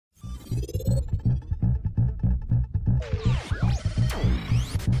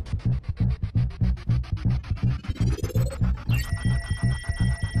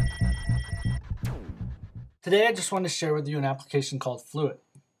Today I just wanted to share with you an application called Fluid.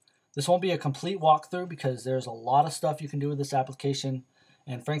 This won't be a complete walkthrough because there's a lot of stuff you can do with this application,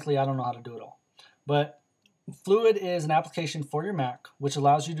 and frankly I don't know how to do it all. But Fluid is an application for your Mac which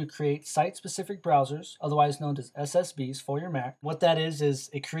allows you to create site-specific browsers, otherwise known as SSBs, for your Mac. What that is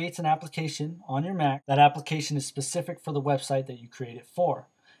it creates an application on your Mac. That application is specific for the website that you create it for.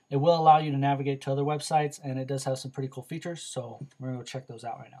 It will allow you to navigate to other websites, and it does have some pretty cool features, so we're going to go check those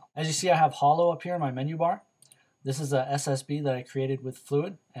out right now. As you see, I have Hollow up here in my menu bar. This is a SSB that I created with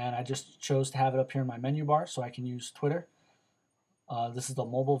Fluid, and I just chose to have it up here in my menu bar so I can use Twitter. This is the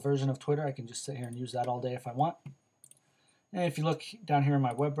mobile version of Twitter. I can just sit here and use that all day if I want. And if you look down here in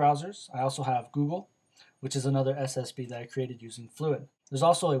my web browsers, I also have Google, which is another SSB that I created using Fluid. There's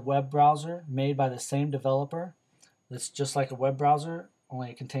also a web browser made by the same developer that's just like a web browser, only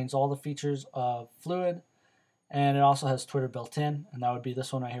it contains all the features of Fluid, and it also has Twitter built in, and that would be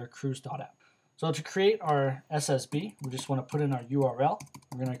this one right here, Fluid.app. So to create our SSB, we just want to put in our URL.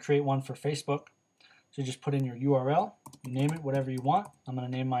 We're going to create one for Facebook. So you just put in your URL, you name it whatever you want. I'm going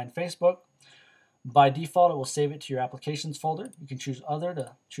to name mine Facebook. By default, it will save it to your applications folder. You can choose other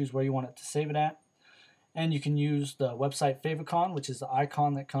to choose where you want it to save it at. And you can use the website favicon, which is the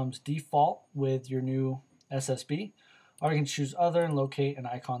icon that comes default with your new SSB. Or you can choose other and locate an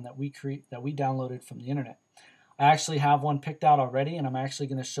icon that we downloaded from the internet. I actually have one picked out already, and I'm actually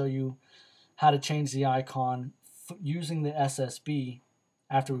going to show you how to change the icon using the SSB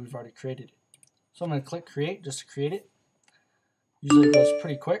after we've already created it. So I'm going to click create just to create it. Usually it goes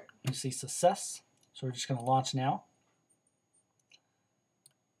pretty quick. You see success. So we're just going to launch now.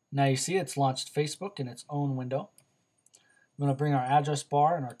 Now you see it's launched Facebook in its own window. We're going to bring our address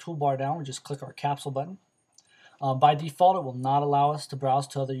bar and our toolbar down. We just click our capsule button. By default, it will not allow us to browse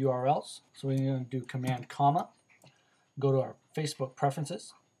to other URLs. So we're going to do Command comma. Go to our Facebook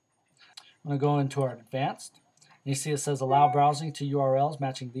preferences. I'm going to go into our advanced. And you see it says allow browsing to URLs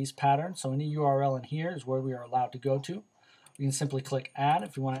matching these patterns. So any URL in here is where we are allowed to go to. We can simply click add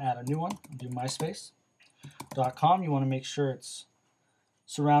if you want to add a new one. Do myspace.com. You want to make sure it's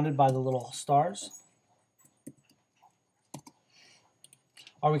surrounded by the little stars.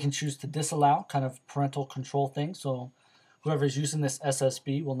 Or we can choose to disallow, kind of parental control thing. So whoever is using this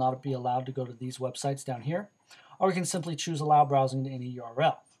SSB will not be allowed to go to these websites down here. Or we can simply choose allow browsing to any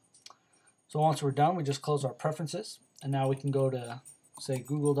URL. So once we're done, we just close our preferences, and now we can go to, say,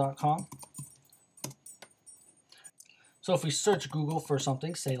 google.com. So if we search Google for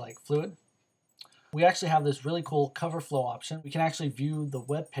something, say like Fluid, we actually have this really cool cover flow option. We can actually view the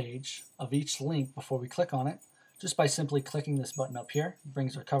web page of each link before we click on it, just by simply clicking this button up here. It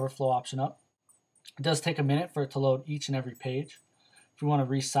brings our cover flow option up. It does take a minute for it to load each and every page. If we want to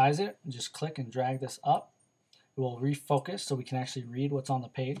resize it, just click and drag this up. It will refocus so we can actually read what's on the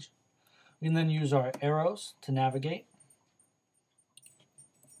page. We can then use our arrows to navigate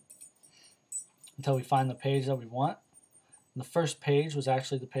until we find the page that we want. And the first page was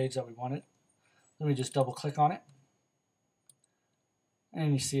actually the page that we wanted. Then we just double click on it.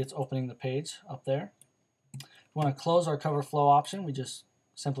 And you see it's opening the page up there. If we want to close our cover flow option, we just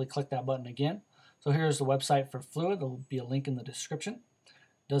simply click that button again. So here's the website for Fluid. There will be a link in the description.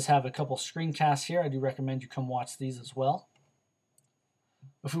 It does have a couple screencasts here. I do recommend you come watch these as well.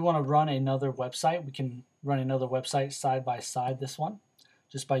 If we want to run another website, we can run another website side by side this one,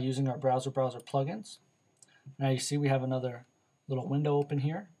 just by using our browser plugins. Now you see we have another little window open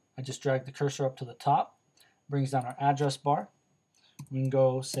here. I just drag the cursor up to the top, brings down our address bar. We can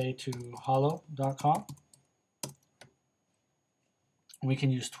go, say, to hollow.com. We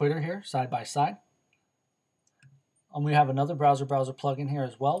can use Twitter here side by side. And we have another browser plugin here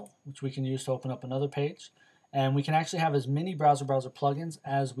as well, which we can use to open up another page. And we can actually have as many browser plugins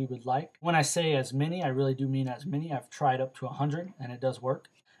as we would like. When I say as many, I really do mean as many. I've tried up to 100 and it does work.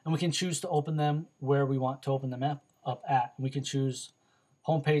 And we can choose to open them where we want to open them up at. And we can choose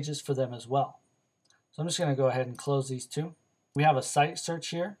home pages for them as well. So I'm just going to go ahead and close these two. We have a site search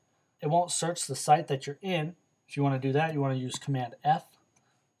here. It won't search the site that you're in. If you want to do that, you want to use Command F,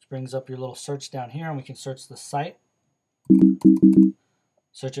 which brings up your little search down here, and we can search the site.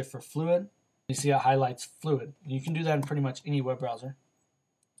 Search it for Fluid. You see it highlights Fluid. You can do that in pretty much any web browser.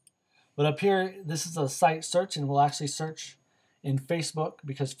 But up here, this is a site search, and we'll actually search in Facebook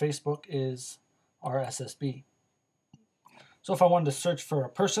because Facebook is our SSB. So if I wanted to search for a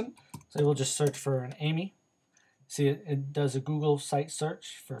person, say we'll just search for an Amy. See, it does a Google site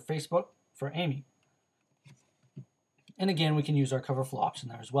search for Facebook for Amy. And again, we can use our cover flow option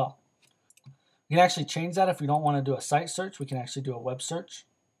there as well. We can actually change that if we don't want to do a site search. We can actually do a web search.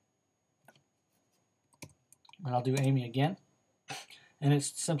 And I'll do Amy again. And it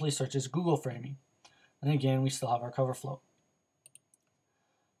simply searches Google for Amy. And again, we still have our cover float.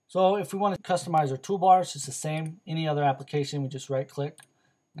 So if we want to customize our toolbar, it's just the same. Any other application, we just right click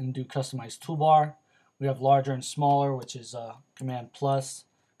and do customize toolbar. We have larger and smaller, which is command plus,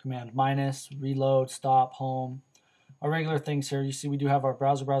 command minus, reload, stop, home. Our regular things here, you see we do have our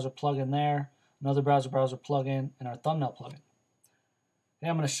browser plugin there, another browser plugin, and our thumbnail plugin. Okay,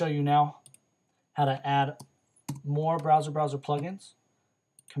 I'm going to show you now how to add more browser plugins.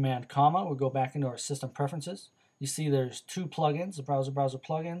 Command comma, we'll go back into our system preferences. You see there's two plugins, the browser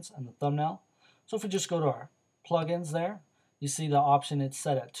plugins and the thumbnail. So if we just go to our plugins there, you see the option it's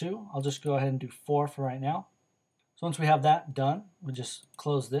set at 2. I'll just go ahead and do 4 for right now. So once we have that done, we'll just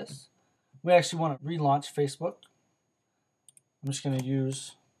close this. We actually want to relaunch Facebook. I'm just going to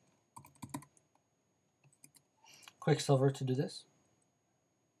use Quicksilver to do this.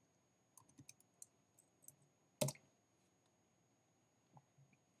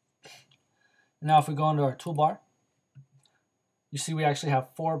 Now if we go into our toolbar, you see we actually have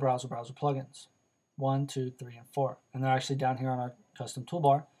 4 browser plugins. 1, 2, 3, and 4. And they're actually down here on our custom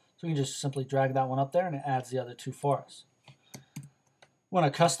toolbar. So we can just simply drag that one up there and it adds the other 2 for us. We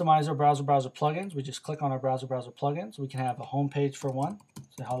want to customize our browser plugins. We just click on our browser plugins. We can have a home page for one,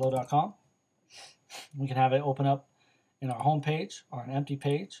 say hello.com. We can have it open up in our home page or an empty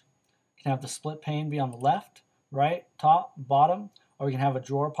page. We can have the split pane be on the left, right, top, bottom, or we can have a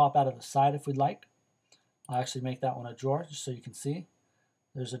drawer pop out of the side if we'd like. I'll actually make that one a drawer just so you can see.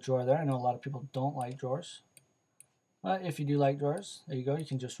 There's a drawer there. I know a lot of people don't like drawers. But if you do like drawers, there you go. You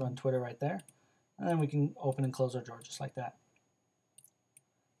can just run Twitter right there. And then we can open and close our drawer just like that.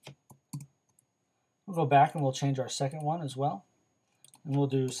 We'll go back and we'll change our second one as well. And we'll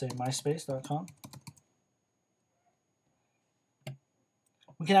do, say, myspace.com.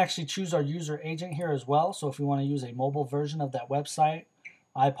 We can actually choose our user agent here as well. So if we want to use a mobile version of that website,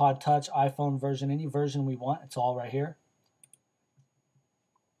 iPod Touch, iPhone version, any version we want, it's all right here.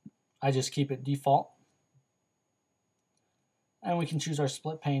 I just keep it default. And we can choose our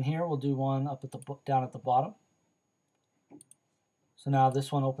split pane here. We'll do one up at the down at the bottom. So now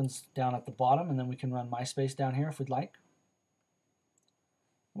this one opens down at the bottom, and then we can run MySpace down here if we'd like.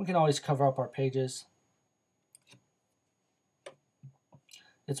 We can always cover up our pages.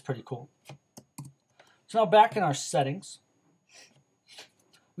 It's pretty cool. So now back in our settings,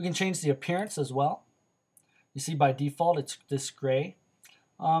 we can change the appearance as well. You see by default it's this gray.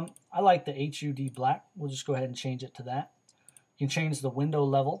 I like the HUD black. We'll just go ahead and change it to that. You can change the window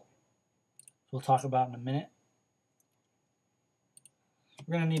level. We'll talk about in a minute.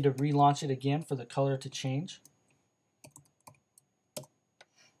 We're going to need to relaunch it again for the color to change.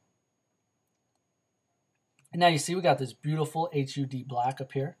 And now you see we got this beautiful HUD black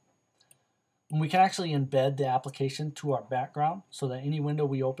up here. And we can actually embed the application to our background so that any window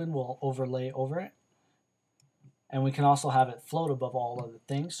we open will overlay over it. And we can also have it float above all other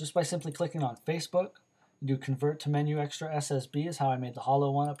things just by simply clicking on Facebook. You do convert to menu extra SSB is how I made the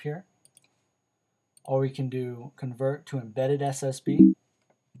hollow one up here. Or we can do convert to embedded SSB.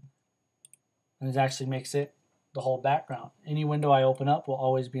 And it actually makes it the whole background. Any window I open up will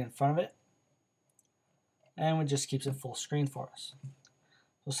always be in front of it. And it just keeps it full screen for us.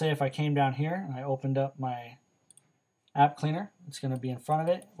 So say if I came down here and I opened up my app cleaner, it's going to be in front of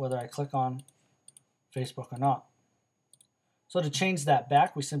it whether I click on Facebook or not. So to change that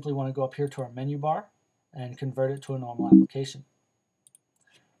back, we simply want to go up here to our menu bar and convert it to a normal application.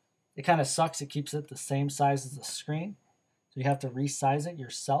 It kind of sucks, it keeps it the same size as the screen, so you have to resize it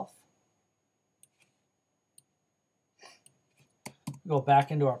yourself. Go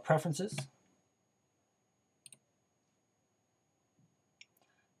back into our preferences.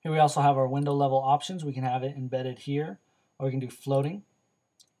 Here we also have our window level options. We can have it embedded here, or we can do floating.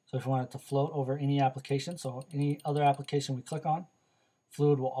 So if we want it to float over any application, so any other application we click on,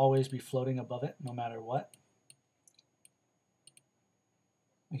 Fluid will always be floating above it no matter what.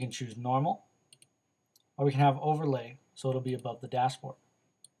 We can choose normal, or we can have overlay, so it'll be above the dashboard.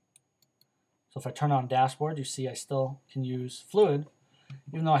 So if I turn on dashboard, you see I still can use Fluid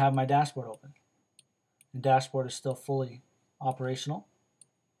even though I have my dashboard open. The dashboard is still fully operational.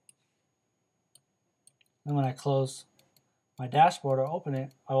 And when I close my dashboard or open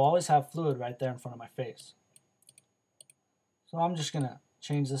it, I will always have Fluid right there in front of my face. So I'm just going to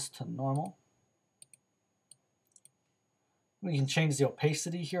change this to normal. We can change the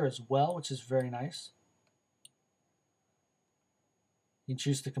opacity here as well, which is very nice. You can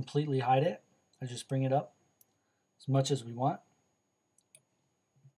choose to completely hide it. I just bring it up as much as we want.